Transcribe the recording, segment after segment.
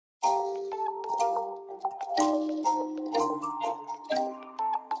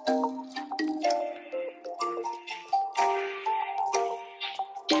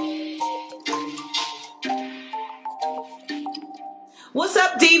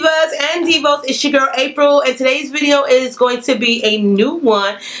Divas and Divos, it's your girl April, and today's video is going to be a new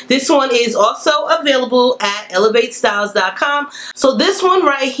one. This one is also available at elevatestyles.com. So this one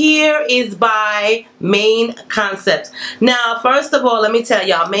right here is by Main Concept. Now, first of all, let me tell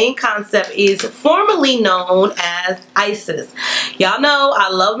y'all, Main Concept is formerly known as Isis. Y'all know I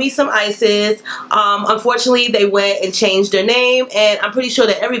love me some Isis. Unfortunately, they went and changed their name, and I'm pretty sure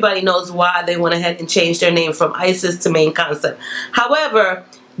that everybody knows why they went ahead and changed their name from Isis to Main Concept. However,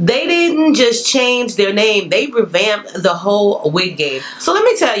 they didn't just change their name, they revamped the whole wig game. So let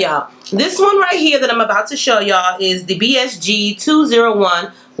me tell y'all, this one right here that I'm about to show y'all is the BSG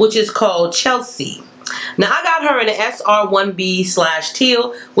 201, which is called Chelsea. Now I got her in an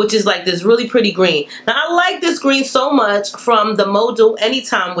SR1B/teal, which is like this really pretty green. Now I like this green so much from the Modal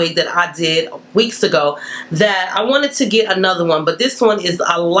Anytime wig that I did weeks ago that I wanted to get another one, but this one is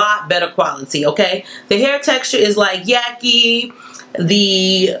a lot better quality, okay? The hair texture is like yaki.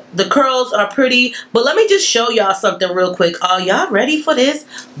 The curls are pretty, but let me just show y'all something real quick. Are y'all ready for this?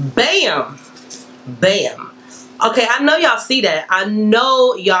 Bam! Bam. Okay, I know y'all see that. I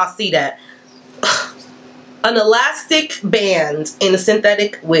know y'all see that. An elastic band in a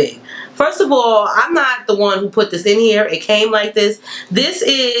synthetic wig. First of all, I'm not the one who put this in here. It came like this. This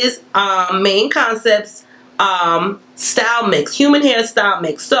is Main Concept's style mix, human hair style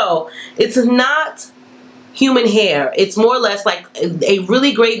mix. So it's not human hair. It's more or less like a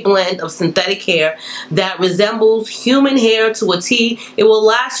really great blend of synthetic hair that resembles human hair to a T. It will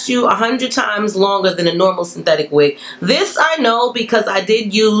last you 100 times longer than a normal synthetic wig. This I know because I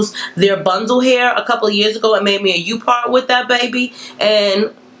did use their bundle hair a couple of years ago and made me a U-part with that baby,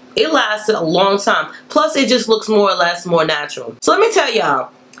 and it lasted a long time. Plus it just looks more or less more natural. So let me tell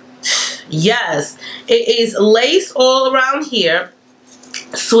y'all, yes, it is lace all around here.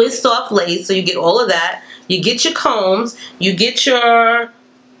 Swiss soft lace, so you get all of that. You get your combs, you get your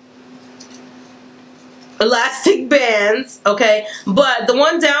elastic bands, okay? But the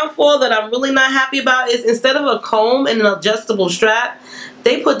one downfall that I'm really not happy about is instead of a comb and an adjustable strap,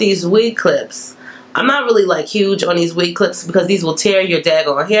 they put these wig clips. I'm not really like huge on these wig clips because these will tear your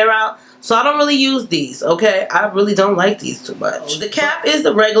daggone hair out. So I don't really use these, okay? I really don't like these too much. The cap is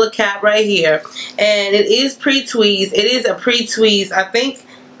the regular cap right here, and it is pre-tweezed. It is a pre-tweezed. I think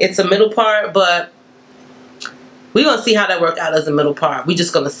it's a middle part, but we're going to see how that works out as a middle part. We're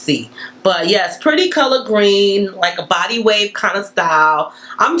just going to see. But yes, pretty color green, like a body wave kind of style.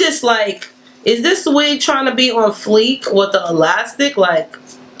 I'm just like, is this wig trying to be on fleek with the elastic? Like,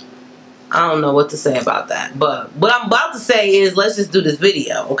 I don't know what to say about that. But what I'm about to say is, let's just do this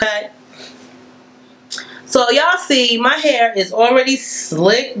video, okay? So y'all see, my hair is already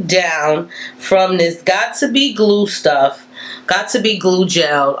slicked down from this got to be glue stuff. Got to be glue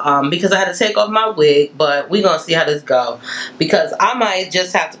gel because I had to take off my wig, but we're going to see how this go because I might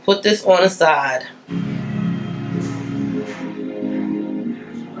just have to put this on the side.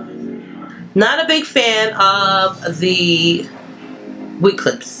 Not a big fan of the wig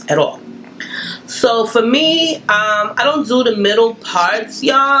clips at all. So for me, I don't do the middle parts,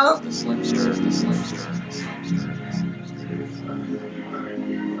 y'all.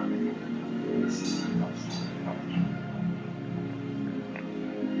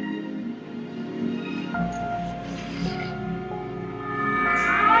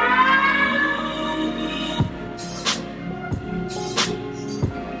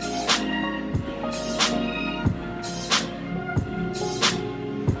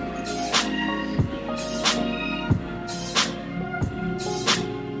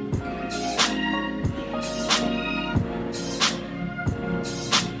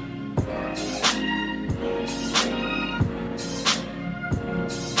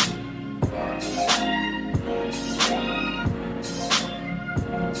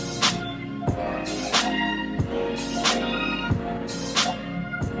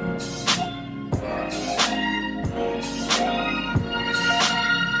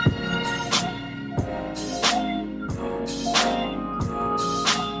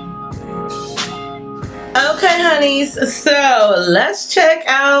 Okay, honeys, so let's check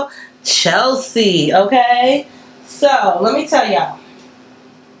out Chelsea, okay? So, let me tell y'all.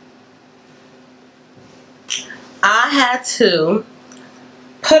 I had to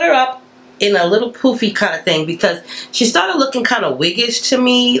put her up in a little poofy kind of thing because she started looking kind of wiggish to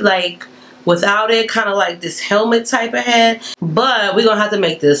me, like without it, kind of like this helmet type of head. But we're gonna have to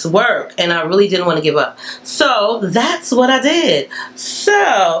make this work, and I really didn't want to give up. So that's what I did.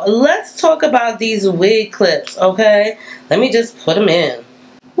 So let's talk about these wig clips, okay? Let me just put them in.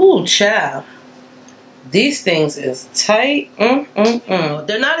 Ooh, child. These things is tight.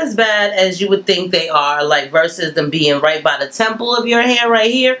 They're not as bad as you would think they are, like versus them being right by the temple of your hair right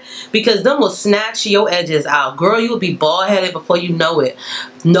here, because them will snatch your edges out. Girl, you will be bald headed before you know it.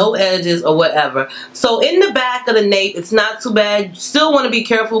 No edges or whatever. So in the back of the nape, it's not too bad. You still want to be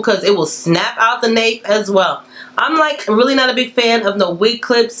careful because it will snap out the nape as well. I'm like really not a big fan of no wig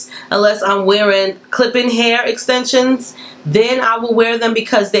clips unless I'm wearing clip-in hair extensions. Then I will wear them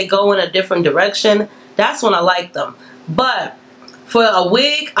because they go in a different direction. That's when I like them. But for a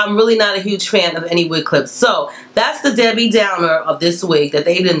wig, I'm really not a huge fan of any wig clips. So that's the Debbie Downer of this wig, that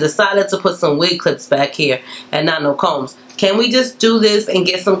they then decided to put some wig clips back here and not no combs. Can we just do this and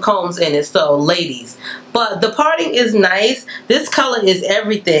get some combs in it? So ladies, but the parting is nice. This color is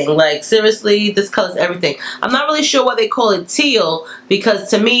everything. Like seriously, this color is everything. I'm not really sure why they call it teal, because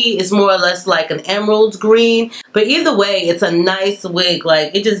to me it's more or less like an emerald green. But either way, it's a nice wig.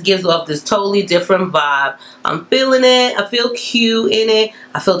 Like it just gives off this totally different vibe. I'm feeling it. I feel cute in it.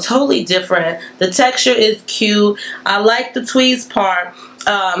 I feel totally different. The texture is cute. I like the tweeze part.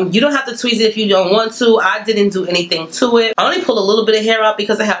 You don't have to tweeze it if you don't want to. I didn't do anything to it. I only pulled a little bit of hair out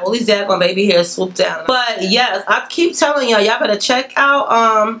because I have all these daggone baby hairs swooped down. But yes, I keep telling y'all, y'all better check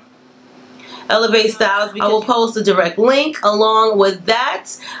out Elevate Styles. I will post a direct link along with that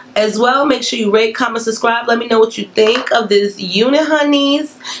as well. Make sure you rate, comment, subscribe. Let me know what you think of this unit,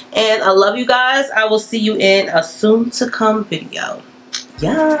 honeys. And I love you guys. I will see you in a soon to come video.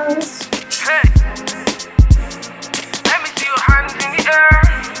 Yes.